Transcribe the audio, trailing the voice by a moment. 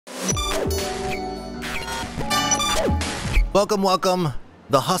Welcome, welcome.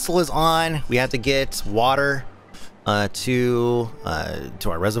 The hustle is on. We have to get water to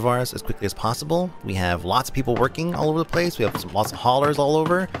our reservoirs as quickly as possible. We have lots of people working all over the place. We have lots of haulers all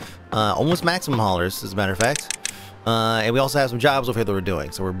over, almost maximum haulers, as a matter of fact. And we also have some jobs over here that we're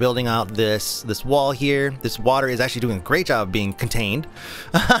doing. So we're building out this wall here. This water is actually doing a great job of being contained,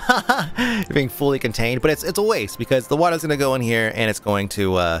 being fully contained. But it's a waste because the water's going to go in here and it's going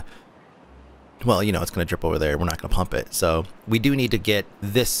to well, you know, it's going to drip over there. We're not going to pump it. So we do need to get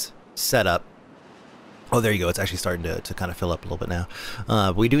this set up. Oh, there you go. It's actually starting to kind of fill up a little bit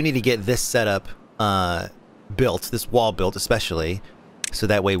now. We do need to get this set up built, this wall built especially, so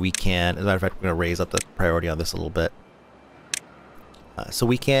that way we can, as a matter of fact, we're going to raise up the priority on this a little bit. So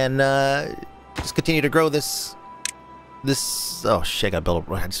we can just continue to grow this, oh shit, I gotta build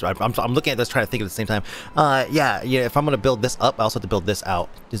I'm looking at this trying to think at the same time. Yeah, if I'm gonna build this up, I also have to build this out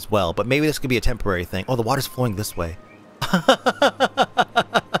as well, but maybe this could be a temporary thing. Oh, the water's flowing this way.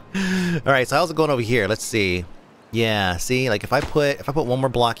 Alright, so how's it going over here? Let's see. Yeah, see, like if I put one more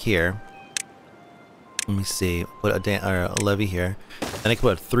block here, let me see, put a levee here, and I can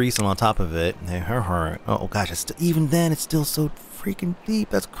put a threesome on top of it. Oh gosh, even then it's still so freaking deep.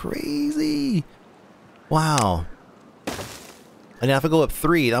 That's crazy. Wow. And now if I go up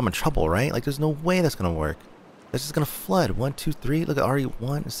 3, I'm in trouble, right? Like, there's no way that's gonna work. It's just gonna flood. 1, 2, 3. Look at RE1.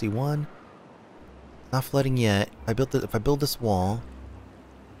 Let's see, 1. Not flooding yet. If I build this wall,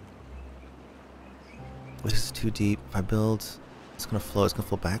 this is too deep. If I build, it's gonna flow. It's gonna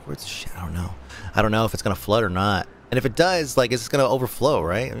flow backwards. Shit, I don't know. I don't know if it's gonna flood or not. And if it does, like, it's gonna overflow,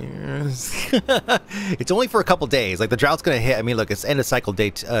 right? I mean, it's only for a couple days. Like, the drought's gonna hit. I mean, look, it's end of cycle day.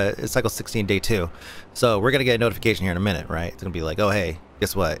 It's cycle 16, day 2. So we're gonna get a notification here in a minute, right? It's gonna be like, oh hey,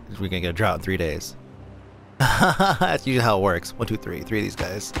 guess what? We're gonna get a drought in 3 days. That's usually how it works. 1, 2, 3. 3 of these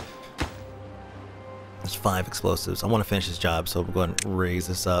guys. There's 5 explosives. I want to finish this job, so we're going to raise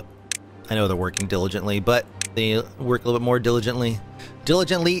this up. I know they're working diligently, but they work a little bit more diligently.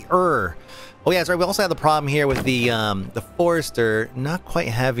 Oh yeah, that's right. We also have the problem here with the forester not quite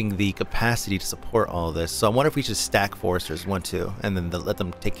having the capacity to support all this. So I wonder if we should stack foresters 1, 2, and then let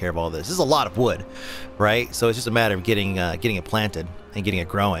them take care of all this. This is a lot of wood, right? So it's just a matter of getting it planted and getting it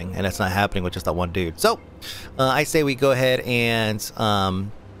growing, and that's not happening with just that one dude. So I say we go ahead and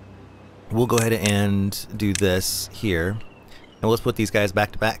we'll go ahead and do this here, and let's put these guys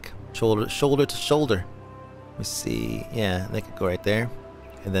back to back, shoulder to shoulder. Let me see. Yeah, they could go right there.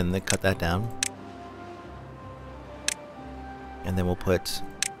 And then they cut that down. And then we'll put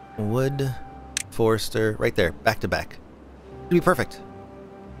wood, forester, right there, back to back. It'll be perfect.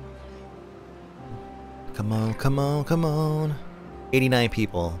 Come on, come on, come on. 89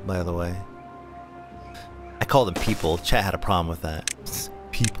 people, by the way. I call them people. Chat had a problem with that.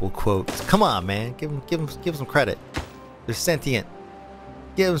 People quotes. Come on, man. Give them some credit. They're sentient.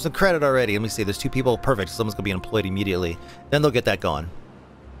 Give them some credit already. Let me see. There's 2 people. Perfect. Someone's gonna be employed immediately. Then they'll get that going.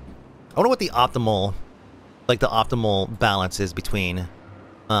 I wonder what the optimal, balance is between,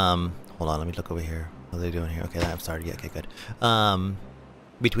 hold on, let me look over here. What are they doing here? Okay, that I've started. Yeah, okay, good.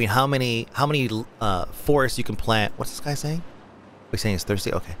 Between how many forests you can plant. What's this guy saying? He's saying it's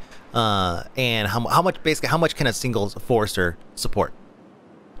thirsty. Okay. And how much can a single forester support?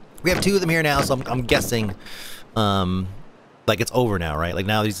 We have 2 of them here now, so I'm guessing, like it's over now, right? Like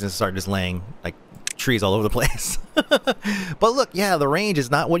now he's gonna start just laying like trees all over the place. But look, yeah, the range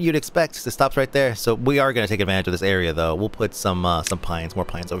is not what you'd expect. It stops right there. So we are going to take advantage of this area, though. We'll put some pines, more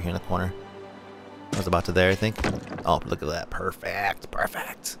pines over here in the corner. I was about to there, I think. Oh, look at that. Perfect.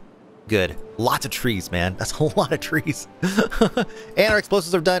 Perfect. Good. Lots of trees, man. That's a lot of trees. And our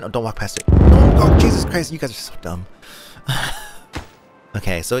explosives are done. Oh, don't walk past it. Oh, Jesus Christ. You guys are so dumb.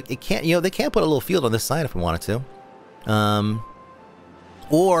 Okay, so it can't, they can't put a little field on this side if we wanted to.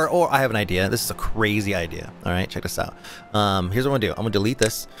 Or I have an idea. This is a crazy idea. All right, check this out. Here's what I'm gonna do. I'm gonna delete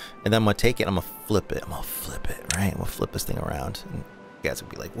this, and then I'm gonna take it. I'm gonna flip it. Right? I'm gonna flip this thing around. And you guys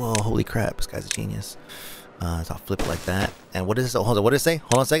would be like, "Whoa, holy crap! This guy's a genius." So I'll flip it like that. And what is this? Oh, hold on. What did it say?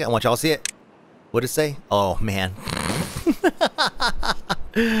 Hold on a second. I want y'all to see it. What did it say? Oh man.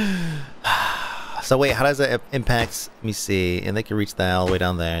 So wait, how does that impact? Let me see. And they can reach that all the way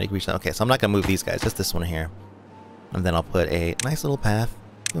down there. You can reach that. Okay, so I'm not gonna move these guys. Just this one here. And then I'll put a nice little path.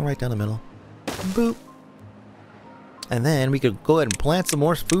 Go right down the middle. Boop. And then we could go ahead and plant some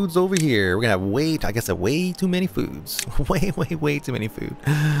more foods over here. We're gonna have way too many foods. way too many food.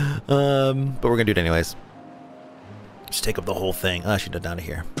 But we're gonna do it anyways. Just take up the whole thing. Oh, I should have done it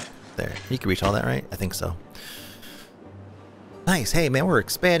here. There. You can reach all that, right? I think so. Nice. Hey, man, we're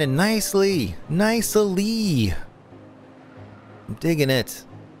expanding nicely. Nicely. I'm digging it.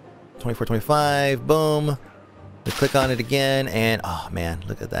 24, 25. Boom. We click on it again, and oh man,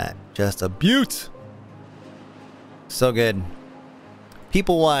 look at that. Just a beaut. So good.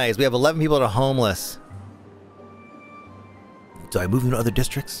 People-wise, we have 11 people that are homeless. Do I move them to other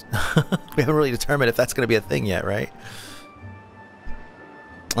districts? We haven't really determined if that's going to be a thing yet, right?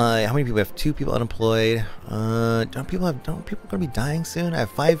 How many people? We have 2 people unemployed. Don't people going to be dying soon? I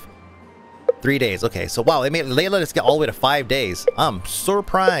have 3 days. Okay, so wow, they let us get all the way to 5 days. I'm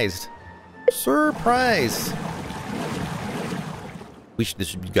surprised. Surprised. This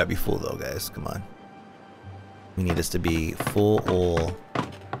should gotta be full though, guys. Come on. We need this to be full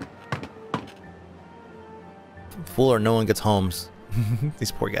or no one gets homes.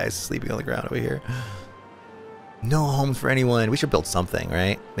 These poor guys sleeping on the ground over here. No homes for anyone. We should build something,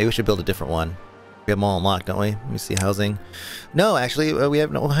 right? Maybe we should build a different one. We have them all unlocked, don't we? Let me see housing. No, actually, I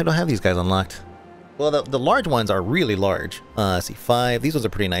don't have these guys unlocked. Well, the large ones are really large. Let's see, 5. These ones are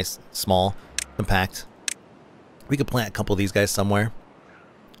pretty nice, small, compact. We could plant a couple of these guys somewhere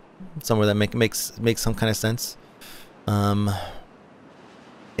that makes some kind of sense. Maybe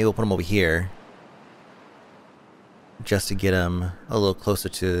we'll put them over here, just to get them a little closer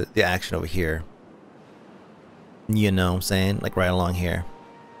to the action over here. You know what I'm saying? Like right along here.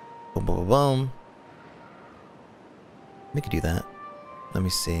 Boom, boom, boom, boom. We could do that. Let me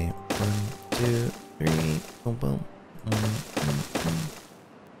see. 1, 2, 3. Boom, boom.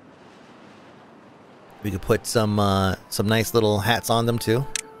 We could put some nice little hats on them too.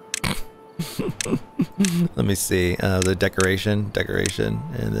 Let me see. The decoration,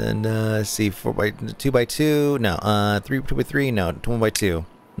 and then see 2x2. No, 2x3. No, 1x2.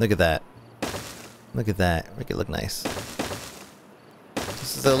 Look at that. Look at that. Make it look nice.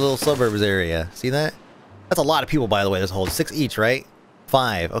 This is a little suburbs area. See that? That's a lot of people, by the way. There's a whole 6 each, right?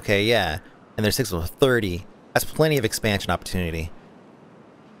 5. Okay, yeah. And there's 6 of 30. That's plenty of expansion opportunity.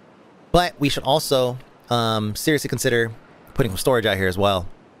 But we should also seriously consider putting some storage out here as well.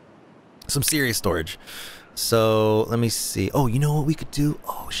 Some serious storage. So let me see. Oh, you know what we could do?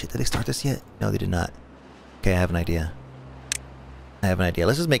 Oh shit, did they start this yet? No, they did not. Okay, I have an idea.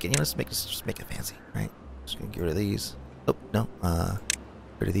 Let's just make it, let's just make it fancy, right? Just gonna get rid of these. Oh, no. Get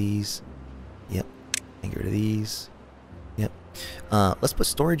rid of these. Yep. And get rid of these. Yep. Let's put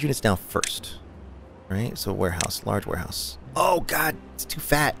storage units down first. Right? So warehouse, large warehouse. Oh god, it's too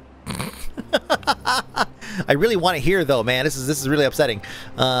fat. I really want it here though, man. This is really upsetting.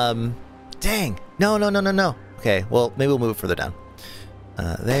 Dang. No. Okay, well, maybe we'll move it further down.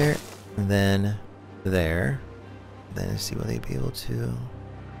 There, and then there. Then see will they be able to.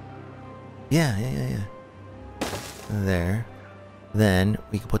 Yeah. There. Then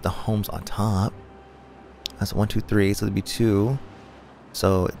we can put the homes on top. That's 1, 2, 3, so there'd be 2.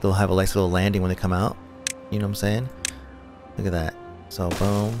 So they'll have a nice little landing when they come out. You know what I'm saying? Look at that. So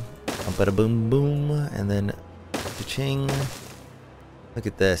boom, bada boom boom, and then cha-ching. Look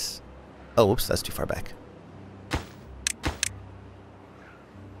at this. Oh, whoops, that's too far back.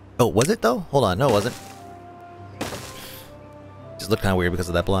 Oh, was it though? Hold on, no, it wasn't. Just looked kind of weird because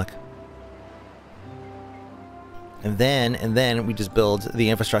of that block. And then we just build the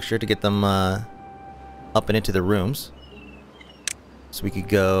infrastructure to get them up and into the rooms. So we could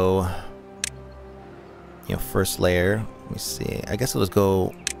go, first layer. Let me see. I guess I'll just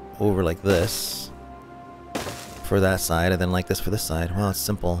go over like this for that side, and then like this for this side. Well, it's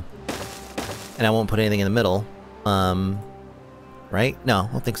simple. And I won't put anything in the middle. Right? No,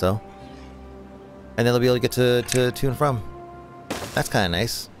 I don't think so. And then they'll be able to get to and from. That's kind of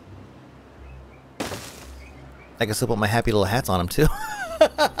nice. I can still put my happy little hats on them too.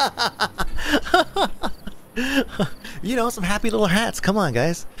 Some happy little hats. Come on,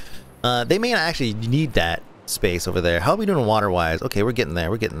 guys. They may not actually need that space over there. How are we doing water-wise? Okay, we're getting there.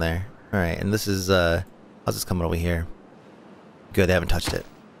 All right, and this is how's this coming over here? Good, they haven't touched it.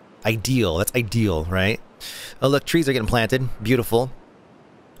 Ideal. That's ideal, right? Oh, look, trees are getting planted. Beautiful.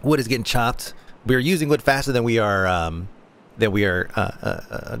 Wood is getting chopped. We're using wood faster than we are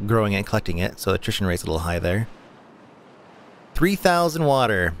growing and collecting it, so attrition rate's a little high there. 3,000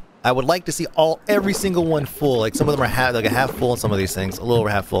 water. I would like to see every single one full. Like some of them are like a half full, and some of these things a little over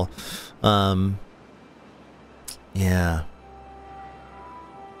half full. Yeah.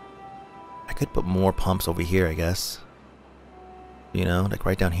 I could put more pumps over here, I guess. Like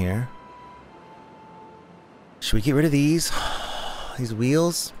right down here. Should we get rid of these? These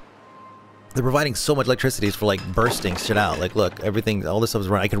wheels? They're providing so much electricity for like bursting shit out. Like look, everything, all this stuff is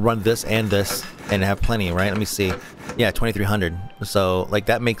running. I could run this and have plenty, right? Let me see. Yeah, 2,300. So like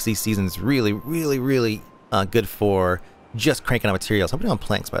that makes these seasons really, really, really good for just cranking out materials. How many on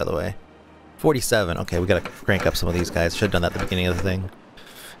planks, by the way? 47. Okay, we gotta crank up some of these guys. Should have done that at the beginning of the thing.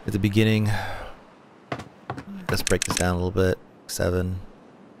 at the beginning. Let's break this down a little bit. 7.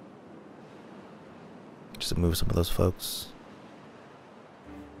 Just to move some of those folks.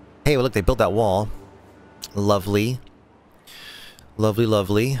 Hey, well, look, they built that wall. Lovely. Lovely,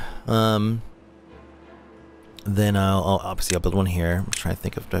 lovely. Then obviously I'll build one here. I'm trying to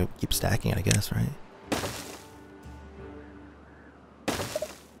think of to keep stacking it, I guess, right?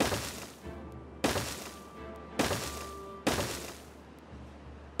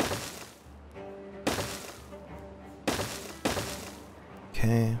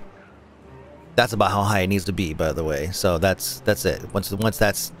 Okay. That's about how high it needs to be, by the way. So that's it. Once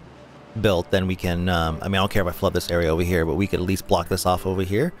that's built, then we can. I mean, I don't care if I flood this area over here, but we could at least block this off over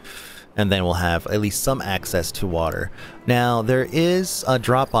here, and then we'll have at least some access to water. Now there is a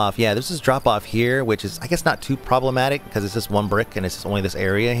drop off. Yeah, there's this drop off here, which is I guess not too problematic because it's just one brick and it's just only this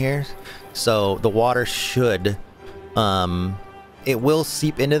area here. So the water should. It will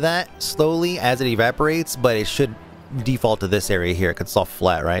seep into that slowly as it evaporates, but it should default to this area here because it's all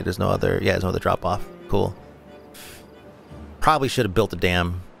flat, right? There's no other. Yeah, there's no other drop off. Cool. Probably should have built a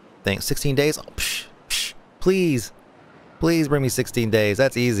dam thing. 16 days? Oh, psh, psh, please. Please bring me 16 days.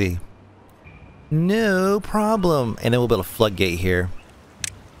 That's easy. No problem. And then we'll build a floodgate here.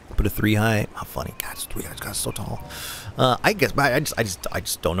 Put a 3 high. How funny. God, it's 3 high. It's so tall. I guess, but I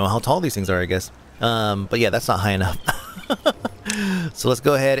just don't know how tall these things are, I guess. But yeah, that's not high enough. So let's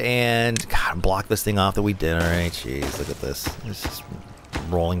go ahead and God, block this thing off that we did. All right, jeez, look at this. It's just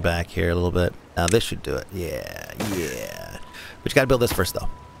rolling back here a little bit. Now this should do it. Yeah, yeah. But you gotta build this first, though.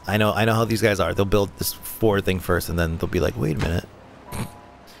 I know how these guys are. They'll build this forward thing first, and then they'll be like, wait a minute.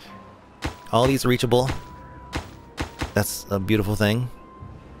 All these reachable. That's a beautiful thing.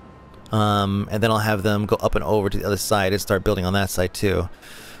 And then I'll have them go up and over to the other side and start building on that side too.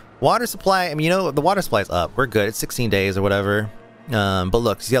 Water supply, I mean, you know, the water supply's up. We're good. It's 16 days or whatever. But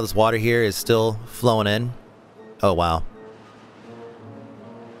look, see how this water here is still flowing in? Oh, wow.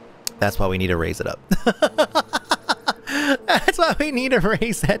 That's why we need to raise it up. That's why we need to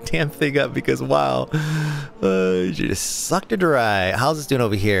raise that damn thing up because, wow. You just sucked it dry. How's this doing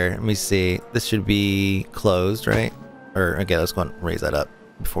over here? Let me see. This should be closed, right? Or, okay, let's go and raise that up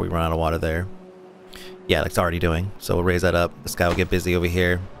before we run out of water there. Yeah, like it's already doing. So we'll raise that up. This guy will get busy over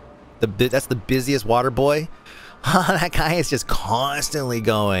here. That's the busiest water boy. That guy is just constantly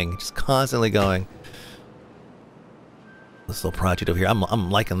going. Just constantly going. This little project over here. I'm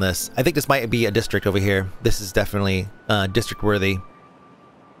liking this. I think this might be a district over here. This is definitely district worthy.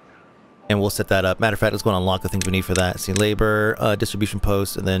 And we'll set that up. Matter of fact, let's go and unlock the things we need for that. See, labor, distribution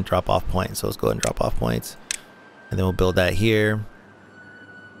post, and then drop off points. So let's go ahead and drop off points. And then we'll build that here.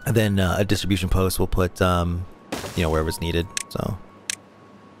 And then a distribution post we'll put, you know, wherever it's needed. So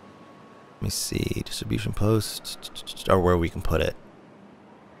let me see, distribution post, or where we can put it.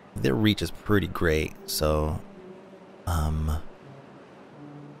 Their reach is pretty great, so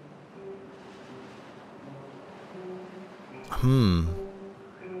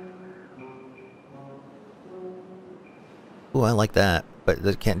Ooh, I like that, but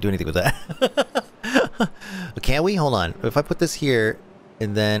I can't do anything with that. Can we? Hold on. If I put this here,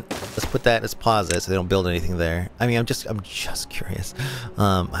 and then let's put that as pause it so they don't build anything there. I mean, I'm just curious.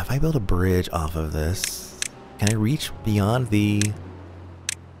 If I build a bridge off of this, can I reach beyond the?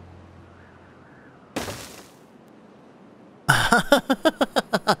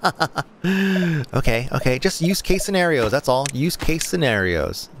 Okay. Just use case scenarios. That's all. Use case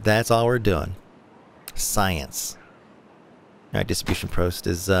scenarios. That's all we're doing. Science. All right, distribution post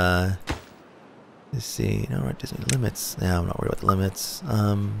is let's see. No, right, Disney limits. Yeah, I'm not worried about the limits.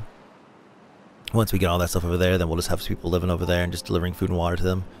 Once we get all that stuff over there, then we'll just have people living over there and just delivering food and water to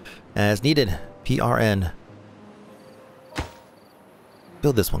them as needed. PRN.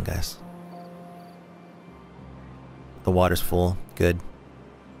 Build this one, guys. The water's full. Good.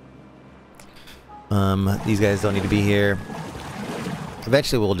 These guys don't need to be here.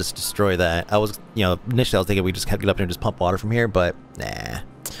 Eventually, we'll just destroy that. I was, you know, initially I was thinking we just kept it up there and just pump water from here, but nah.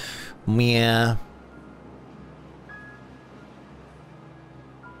 Yeah.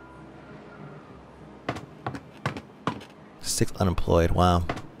 Six unemployed. Wow.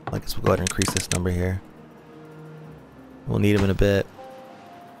 I guess we'll go ahead and increase this number here. We'll need them in a bit.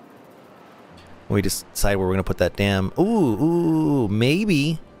 We just decide where we're gonna put that dam. Ooh,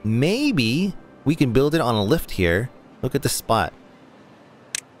 maybe we can build it on a lift here. Look at this spot.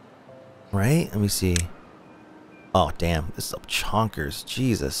 Right? Let me see. Oh, damn. This is up chonkers.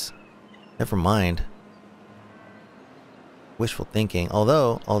 Jesus. Never mind. Wishful thinking.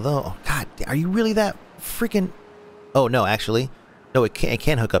 Although, oh, God, are you really that freaking... Oh, no, actually. No, it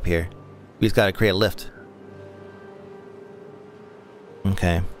can hook up here. We just gotta create a lift.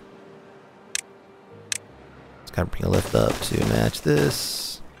 Okay. Just gotta bring a lift up to match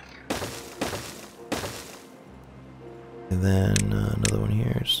this. And then another one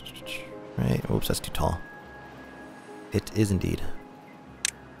here. Right? Oops, that's too tall. It is indeed.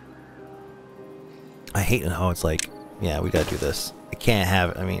 I hate how it's like, yeah, we gotta do this. I can't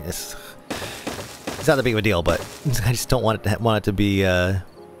have it. I mean, it's not that big of a deal, but I just don't want it to be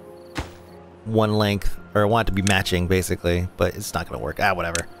one length, or I want it to be matching, basically. But it's not gonna work. Ah,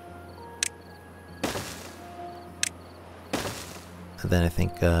 whatever. And then I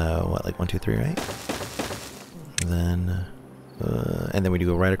think what, like 1, 2, 3, right? And then we do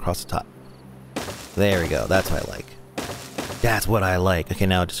go right across the top. There we go. That's what I like. That's what I like. Okay,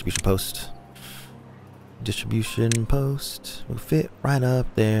 now distribution post. Distribution post will fit right up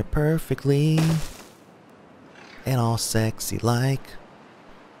there perfectly. And all sexy like.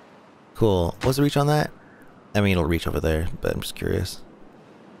 Cool. What's the reach on that? I mean, it'll reach over there, but I'm just curious.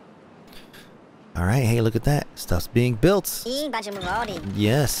 Alright, hey, look at that. Stuff's being built.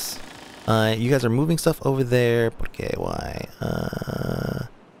 Yes. You guys are moving stuff over there. Okay, why?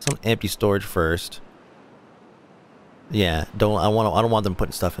 Some empty storage first. Yeah, I don't want them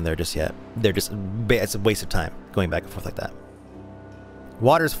putting stuff in there just yet. It's a waste of time going back and forth like that.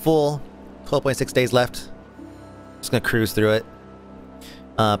 Water's full. 12.6 days left. Just gonna cruise through it.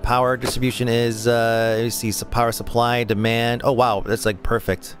 Power distribution is you see some power supply, demand. Oh wow, that's like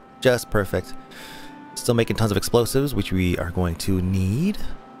perfect. Just perfect. Still making tons of explosives, which we are going to need.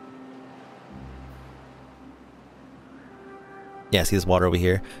 Yeah, see this water over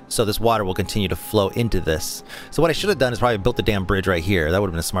here? So this water will continue to flow into this. So what I should have done is probably built the damn bridge right here. That would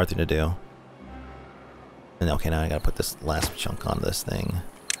have been a smart thing to do. And okay, now I gotta put this last chunk on this thing.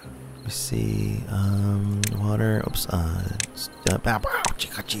 Let me see. Water. Oops.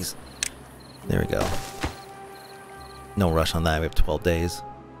 Jeez. There we go. No rush on that. We have 12 days.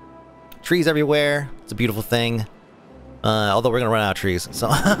 Trees everywhere. It's a beautiful thing. Although we're gonna run out of trees, so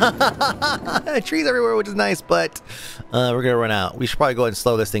trees everywhere, which is nice, but we're gonna run out. We should probably go ahead and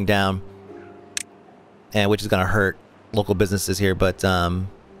slow this thing down, and which is gonna hurt local businesses here. But oh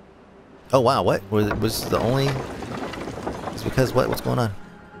wow, what was the only? It's because what? What's going on?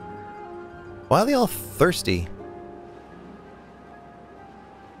 Why are they all thirsty?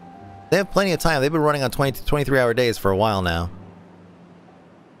 They have plenty of time. They've been running on 23-hour days for a while now.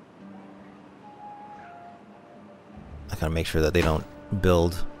 I gotta make sure that they don't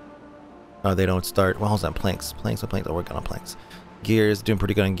build, or they don't start. Well, hold on, planks. Oh, we're working on planks. Gears, doing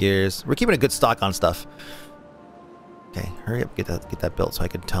pretty good on gears. We're keeping a good stock on stuff. Okay, hurry up, get that built so I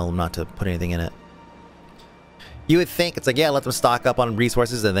can tell them not to put anything in it. You would think it's like, yeah, let them stock up on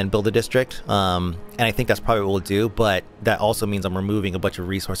resources and then build a district. And I think that's probably what we'll do. But that also means I'm removing a bunch of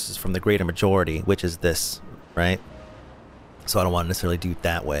resources from the greater majority, which is this, right? So I don't want to necessarily do it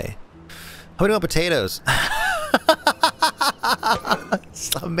that way. How are we doing on potatoes?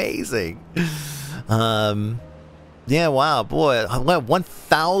 It's amazing. Yeah, wow, boy,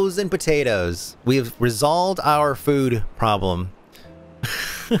 1,000 potatoes. We have resolved our food problem.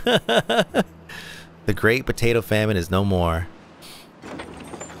 The great potato famine is no more.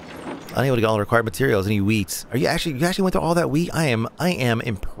 Unable to get all the required materials. Any wheat? You actually went through all that wheat? I am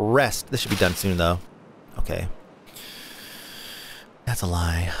impressed. This should be done soon though. Okay. That's a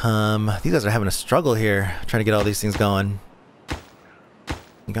lie. These guys are having a struggle here, trying to get all these things going.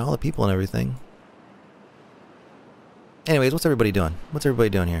 You got all the people and everything. Anyways, what's everybody doing? What's everybody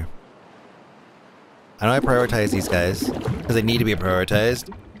doing here? I know I prioritize these guys, because they need to be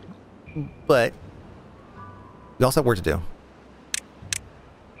prioritized. But we also have work to do.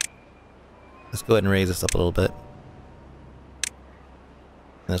 Let's go ahead and raise this up a little bit.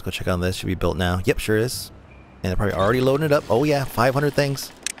 And let's go check on this. Should be built now. Yep, sure is. And they're probably already loading it up. Oh yeah, 500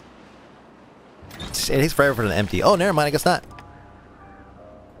 things. It takes forever for them to empty. Oh, never mind, I guess not.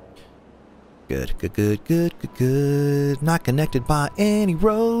 Good. Not connected by any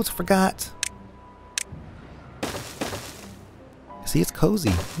roads. Forgot. See, it's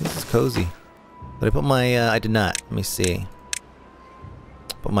cozy. This is cozy. Did I put my, I did not. Let me see.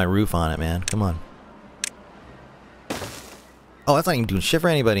 Put my roof on it, man. Come on. Oh, that's not even doing shit for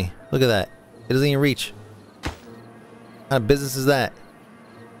anybody. Look at that. It doesn't even reach. What kind of business is that?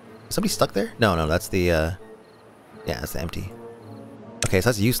 Is somebody stuck there? No, that's the, yeah, that's the empty. Okay, so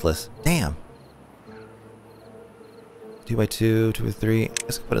that's useless. Damn. 2 by 2, 2 by 3. I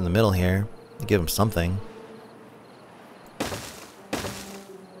guess I can put it in the middle here. Give them something.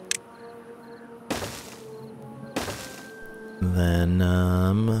 And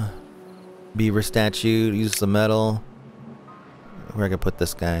then, Beaver statue, use the metal. Where I can put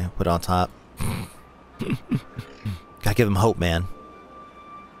this guy? Put it on top. Gotta give him hope, man.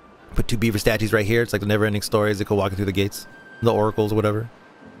 2 beaver statues right here. It's like the never-ending stories that go walking through the gates. The oracles or whatever.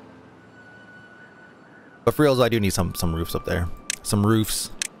 But for real, I do need some roofs up there. Some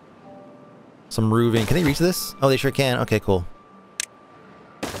roofs. Some roofing. Can they reach this? Oh, they sure can. Okay, cool.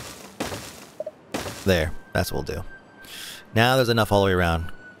 There. That's what we'll do. Now there's enough all the way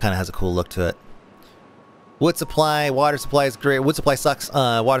around. Kind of has a cool look to it. Wood supply, water supply is great. Wood supply sucks.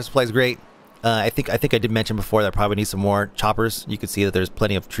 Water supply is great. I think I did mention before that I probably need some more choppers. You can see that there's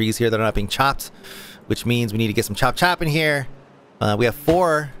plenty of trees here that are not being chopped, which means we need to get some chop in here. We have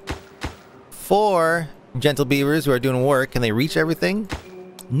four gentle beavers who are doing work. Can they reach everything?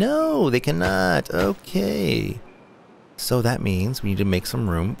 No, they cannot. Okay. So that means we need to make some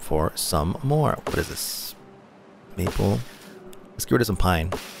room for some more. What is this? Maple. Let's get rid of some pine.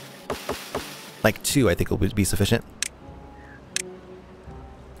 Like 2, I think will be sufficient.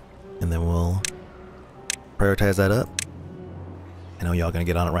 And then we'll prioritize that up. I know y'all gonna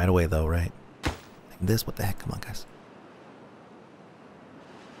get on it right away though, right? Like this, what the heck? Come on, guys.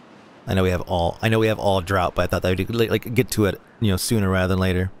 I know we have all drought, but I thought that we'd like get to it, you know, sooner rather than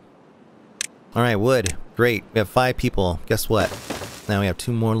later. All right, wood. Great. We have 5 people. Guess what? Now we have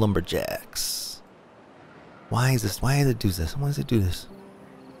 2 more lumberjacks. Why is this? Why does it do this? Why does it do this?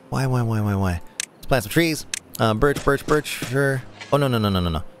 Why? Let's plant some trees. Birch, sure. Oh,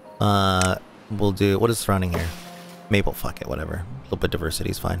 no. We'll do, what is surrounding here? Maple, fuck it, whatever. A little bit of diversity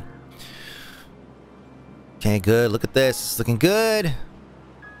is fine. Okay, good. Look at this. It's looking good.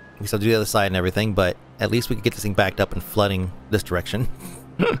 We still do the other side and everything, but at least we can get this thing backed up and flooding this direction.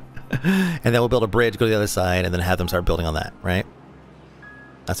 And then we'll build a bridge, go to the other side, and then have them start building on that, right?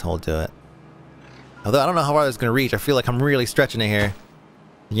 That's how we'll do it. Although I don't know how far this is going to reach. I feel like I'm really stretching it here.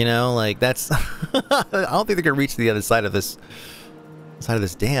 You know, like that's... I don't think they're going to reach the other side of this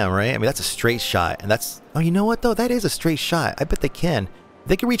dam, right? I mean, that's a straight shot. And that's... Oh, you know what, though? That is a straight shot. I bet they can.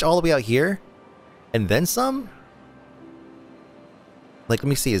 They can reach all the way out here. And then some? Like, let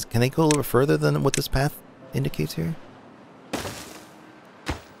me see. Can they go a little bit further than what this path indicates here?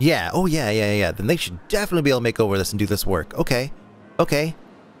 Yeah. Oh, yeah. Then they should definitely be able to make over this and do this work. Okay.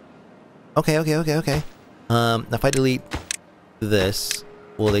 Now if I delete this,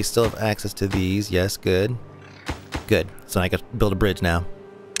 will they still have access to these? Yes, good. Good. So I can build a bridge now.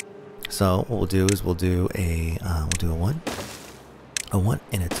 So what we'll do is we'll do a 1, a 1,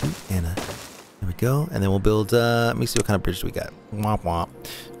 and a 2, and a... There we go. And then we'll build, let me see what kind of bridge do we got. Womp womp.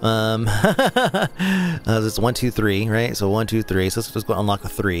 This is 1, 2, 3, right? So 1, 2, 3. So let's just go unlock the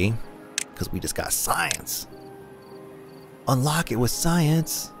 3. Because we just got science. Unlock it with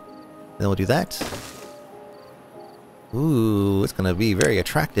science. Then we'll do that. Ooh, it's gonna be very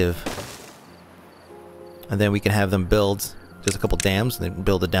attractive. And then we can have them build just a couple dams and then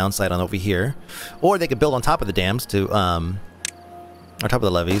build the downside on over here. Or they could build on top of the dams to, on top of the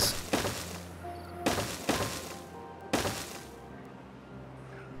levees.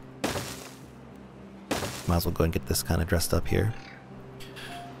 Might as well go and get this kind of dressed up here.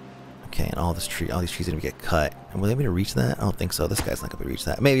 Okay, and all these trees are gonna get cut. And will they be able to reach that? I don't think so. This guy's not gonna reach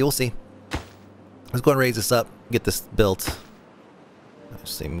that. Maybe, we'll see. Let's go and raise this up, get this built.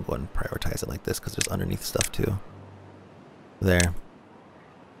 Just say go and prioritize it like this because there's underneath stuff too. There.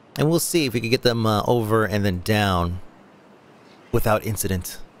 And we'll see if we can get them over and then down without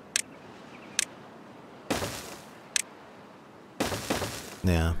incident.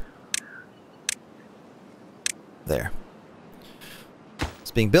 Yeah. There.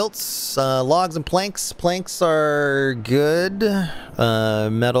 It's being built. Logs and planks. Planks are good.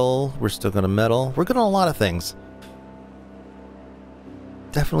 Metal. We're still going to metal. We're good on a lot of things.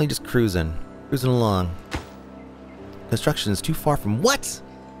 Definitely just cruising. Cruising along. Construction is too far from what?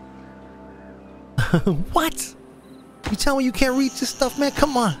 What? You tell me you can't reach this stuff, man?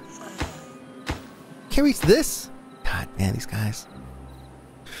 Come on. Can't reach this? God, man, these guys.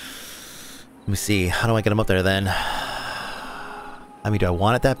 Let me see. How do I get them up there then? I mean, do I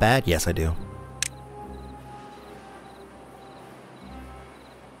want it that bad? Yes, I do.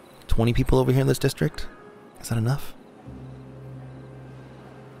 20 people over here in this district? Is that enough?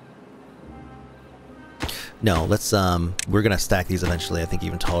 No, let's, we're gonna stack these eventually, I think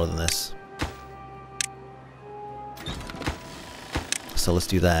even taller than this. So let's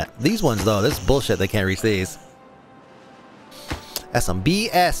do that. These ones, though, this is bullshit, they can't reach these. That's some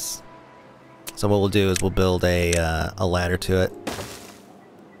BS! So what we'll do is we'll build a ladder to it.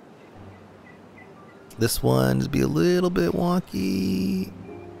 This one just be a little bit wonky.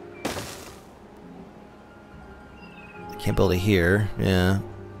 I can't build it here, yeah.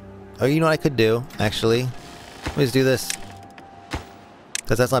 Oh, you know what I could do, actually? Let me just do this.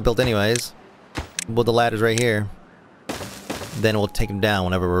 Because that's not built anyways. We'll build the ladders right here. Then we'll take them down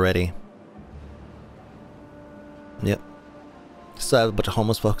whenever we're ready. Yep. Still have a bunch of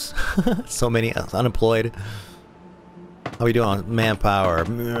homeless folks. So many unemployed. How we doing on manpower?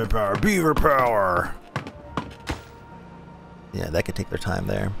 Manpower, beaver power. Yeah, that could take their time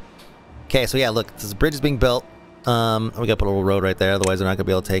there. Okay, so yeah, look, this bridge is being built. We gotta put a little road right there, otherwise they're not gonna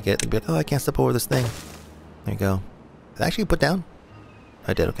be able to take it. They'd be like, oh, I can't step over this thing. There you go. Did I actually put down?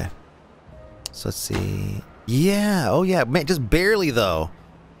 I did, okay. So let's see. Yeah, oh yeah, man, just barely though.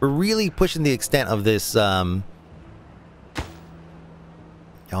 We're really pushing the extent of this, y'all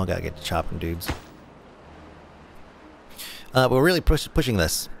gotta get to chopping, dudes. But we're really pushing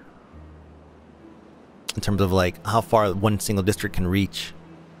this. In terms of like, how far one single district can reach.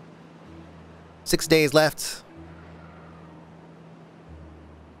 6 days left.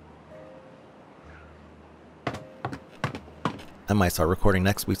 I might start recording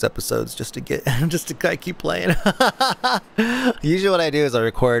next week's episodes just to get just to kind of keep playing. Usually what I do is I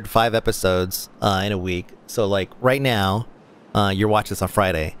record 5 episodes in a week. So like right now, you're watching this on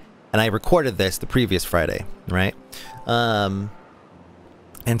Friday, and I recorded this the previous Friday, right?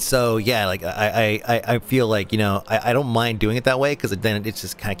 And so yeah, like I feel like, you know, I don't mind doing it that way, because then it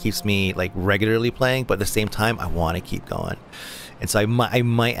just kind of keeps me like regularly playing, but at the same time I want to keep going. And so I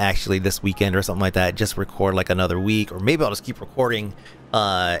might actually this weekend or something like that just record like another week, or maybe I'll just keep recording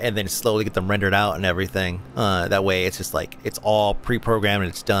and then slowly get them rendered out and everything. That way it's just like it's all pre-programmed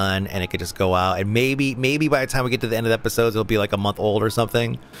and it's done, and it could just go out, and maybe by the time we get to the end of the episodes it'll be like a month old or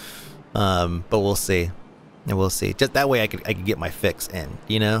something. But we'll see. And we'll see. Just that way I could get my fix in,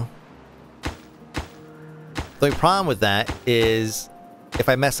 you know? The only problem with that is if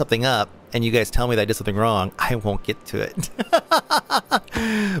I mess something up and you guys tell me that I did something wrong, I won't get to it.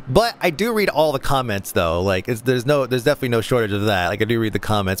 But I do read all the comments though. Like there's definitely no shortage of that. Like I do read the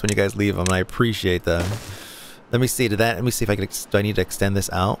comments when you guys leave them, and I appreciate them. Let me see, let me see if I can, do I need to extend this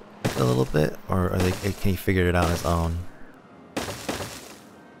out a little bit, or can he figure it out on his own?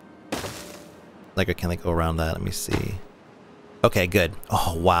 Like, or can they go around that? Let me see. Okay, good.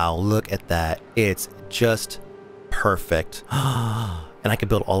 Oh, wow. Look at that. It's just perfect. And I can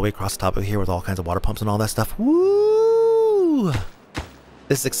build all the way across the top of here with all kinds of water pumps and all that stuff. Woo!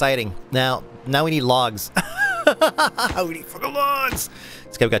 This is exciting. Now we need logs. We need fucking logs.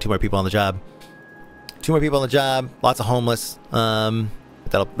 This guy, we got 2 more people on the job. 2 more people on the job. Lots of homeless.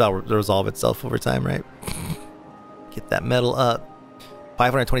 That'll resolve itself over time, right? Get that metal up.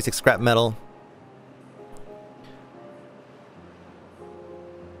 526 scrap metal.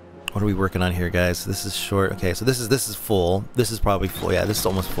 What are we working on here, guys? This is short. Okay, so this is full. This is probably full. Yeah, this is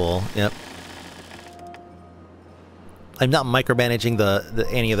almost full. Yep. I'm not micromanaging the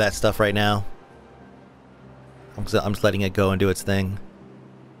any of that stuff right now. I'm just letting it go and do its thing.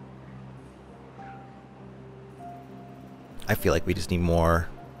 I feel like we just need more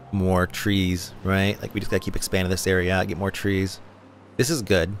trees, right? Like we just gotta keep expanding this area out, get more trees. This is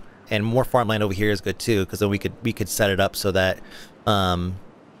good, and more farmland over here is good too, because then we could set it up so that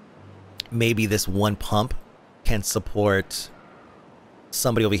maybe this one pump can support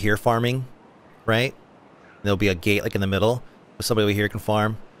somebody over here farming, right? There'll be a gate like in the middle, so somebody over here can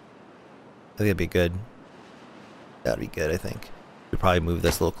farm. I think that'd be good. That'd be good, I think. We'd probably move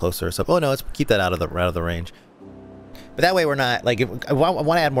this a little closer or something. Oh no, let's keep that out of the range. But that way we're not, like, if I want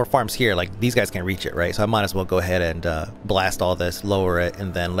to add more farms here, like, these guys can't reach it, right? So I might as well go ahead and blast all this, lower it,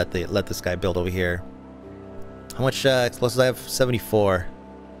 and then let this guy build over here. How much explosives do I have? 74.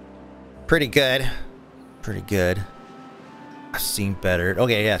 Pretty good. Pretty good. I've seen better.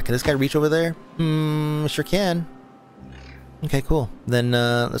 Okay, yeah. Can this guy reach over there? Sure can. Okay, cool. Then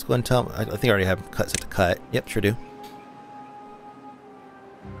let's go ahead and tell him. I think I already have cuts to cut. Yep, sure do.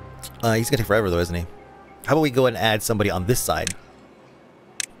 He's gonna take forever though, isn't he? How about we go ahead and add somebody on this side?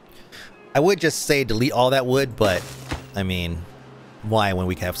 I would just say delete all that wood, but I mean, why when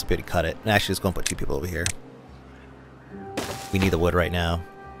we can have somebody to cut it? And actually, just go and put 2 people over here. We need the wood right now.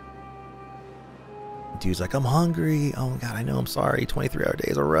 Dude's like, I'm hungry. Oh god, I know, I'm sorry. 23-hour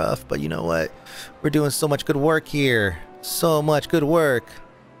days are rough, but you know what? We're doing so much good work here. So much good work.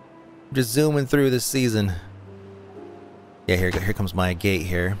 I'm just zooming through this season. Yeah, here comes my gate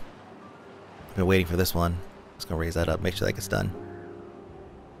here. I've been waiting for this one. Just gonna raise that up, make sure that gets done.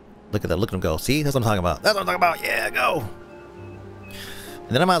 Look at that, look at him go. See, that's what I'm talking about. That's what I'm talking about. Yeah, go. And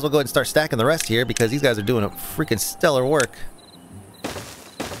then I might as well go ahead and start stacking the rest here, because these guys are doing a freaking stellar work.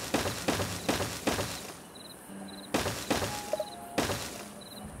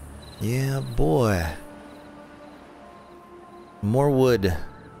 Yeah, boy. More wood.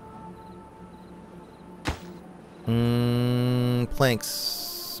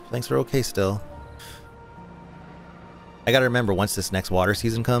 Planks. Planks are okay still. I gotta remember, once this next water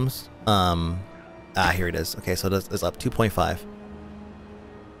season comes, Ah, here it is. Okay, so it's up 2.5.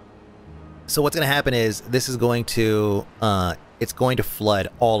 So what's going to happen is this is going to, it's going to flood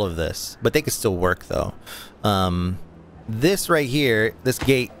all of this, but they can still work though. This right here, this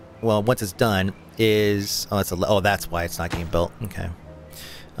gate, well, once it's done is, oh, that's why it's not getting built. Okay.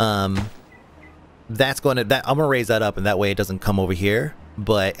 That's going to, I'm going to raise that up and that way it doesn't come over here,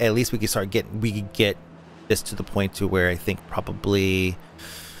 but at least we can get this to the point to where I think probably,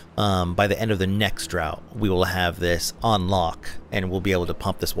 by the end of the next drought, we will have this on lock and we'll be able to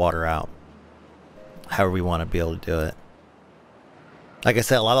pump this water out. However we want to be able to do it. Like I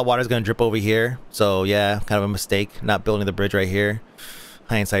said, a lot of the water is going to drip over here. So yeah, kind of a mistake not building the bridge right here.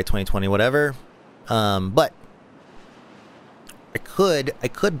 Hindsight 2020, whatever. But I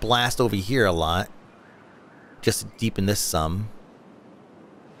could blast over here a lot, just to deepen this some,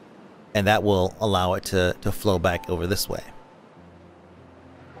 and that will allow it to flow back over this way.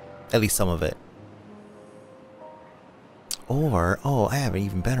 At least some of it. Or, oh, I have an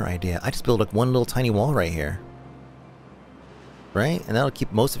even better idea. I just build like one little tiny wall right here. Right? And that'll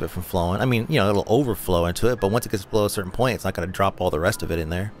keep most of it from flowing. I mean, you know, it'll overflow into it, but once it gets below a certain point, it's not going to drop all the rest of it in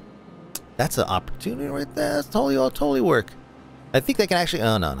there. That's an opportunity right there. That's totally work. I think they can actually...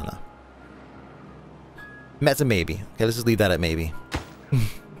 Oh, no. That's a maybe. Okay, let's just leave that at maybe.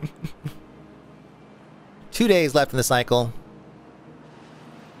 2 days left in the cycle.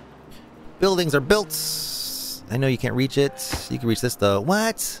 Buildings are built. I know you can't reach it. You can reach this though.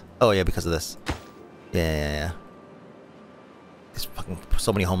 What? Oh yeah, because of this. Yeah. There's fucking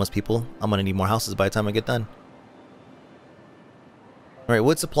so many homeless people. I'm gonna need more houses by the time I get done. Alright,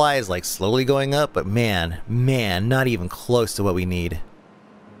 wood supply is like slowly going up, but man, not even close to what we need.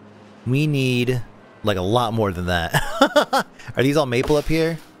 We need like a lot more than that. Are these all maple up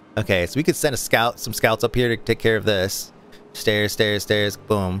here? Okay, so we could send some scouts up here to take care of this. Stairs,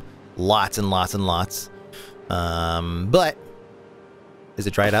 boom. Lots and lots. But is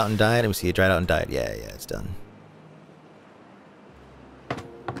it dried out and died? Let me see. It dried out and died. Yeah, it's done.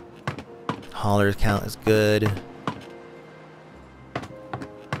 Haulers count is good.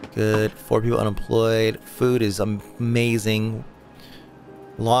 Good. 4 people unemployed. Food is amazing.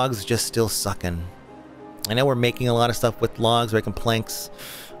 Logs just still sucking. I know we're making a lot of stuff with logs. We're making planks.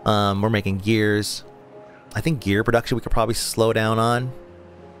 We're making gears. I think gear production we could probably slow down on.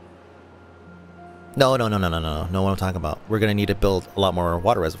 No, what I'm talking about. We're gonna need to build a lot more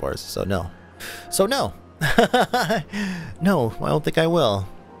water reservoirs, so no. No, I don't think I will.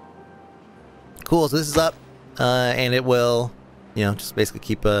 Cool, so this is up, and it will, you know, just basically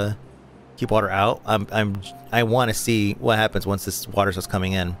keep water out. I want to see what happens once this water starts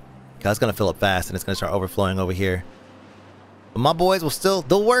coming in, because it's gonna fill up fast and it's gonna start overflowing over here. But my boys will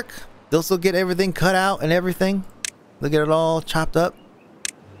they'll work. They'll still get everything cut out and everything. They'll get it all chopped up.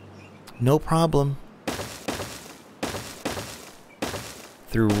 No problem.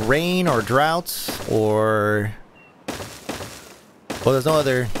 Through rain or droughts or... Well, there's no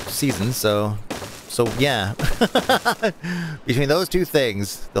other season, so yeah. Between those two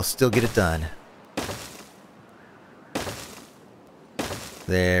things, they'll still get it done.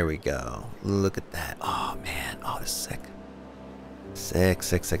 There we go. Look at that. Oh, man. Oh, this is sick.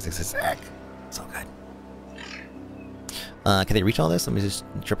 Sick. So good. Can they reach all this? Let me just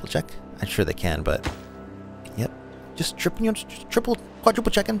triple check. I'm sure they can, but yep. Just triple,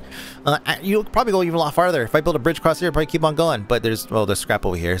 quadruple checking. You'll probably go even a lot farther. If I build a bridge across here, I'll probably keep on going. But there's scrap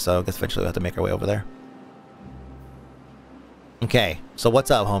over here, so I guess eventually we'll have to make our way over there. Okay, so what's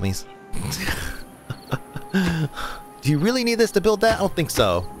up, homies? Do you really need this to build that? I don't think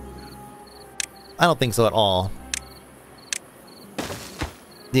so. I don't think so at all.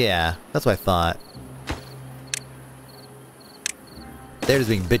 Yeah, that's what I thought. They're just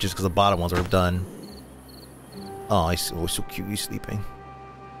being bitches because the bottom ones are done. Oh, so cute. He's sleeping.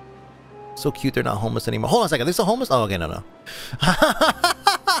 So cute. They're not homeless anymore. Hold on a second. They're still homeless? Oh, okay, no.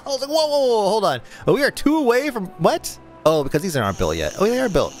 I was like, whoa, hold on. Oh, we are 2 away from what? Oh, because these aren't built yet. Oh, they are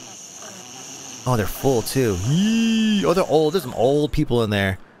built. Oh, they're full too. Yee. Oh, they're old. There's some old people in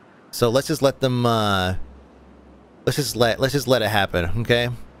there. So let's just let them. Let's just let it happen. Okay.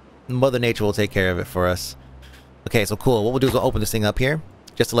 Mother Nature will take care of it for us. Okay, so cool. What we'll do is we'll open this thing up here,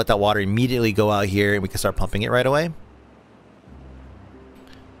 just to let that water immediately go out here, and we can start pumping it right away.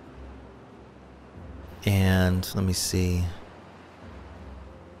 And let me see.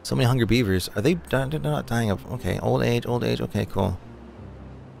 So many hungry beavers. Are they? They're not dying of. Okay, old age. Okay, cool.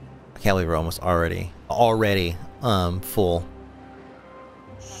 I can't believe we're almost already full.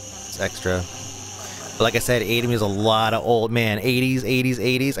 It's extra. But like I said, 80 is a lot of old man.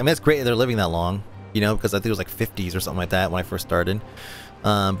 80s. I mean, it's great that they're living that long. You know, because I think it was like 50s or something like that when I first started.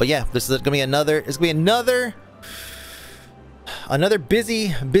 But yeah, this is gonna be another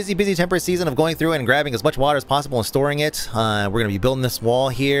busy temperate season of going through and grabbing as much water as possible and storing it. We're going to be building this wall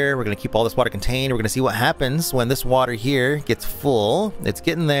here. We're going to keep all this water contained. We're going to see what happens when this water here gets full. It's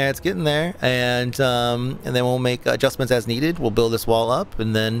getting there. And then we'll make adjustments as needed. We'll build this wall up,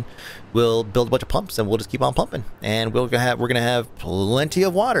 and then we'll build a bunch of pumps, and we'll just keep on pumping. And we're going to have plenty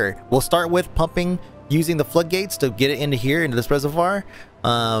of water. We'll start with pumping using the floodgates to get it into here, into this reservoir,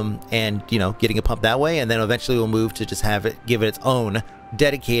 and you know, getting a pump that way, and then eventually we'll move to just give it its own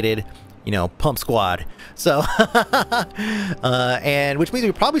dedicated, you know, pump squad. So and which means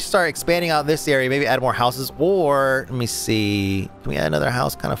we probably start expanding out this area, maybe add more houses, or let me see, can we add another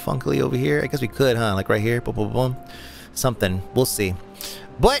house kind of funkily over here? I guess we could, huh? Like right here, boom, boom, boom, something. We'll see.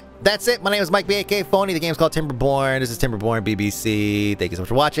 But that's it. My name is Mike, aka Fony. The game's called Timberborn. This is Timberborn BBC. Thank you so much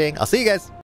for watching. I'll see you guys.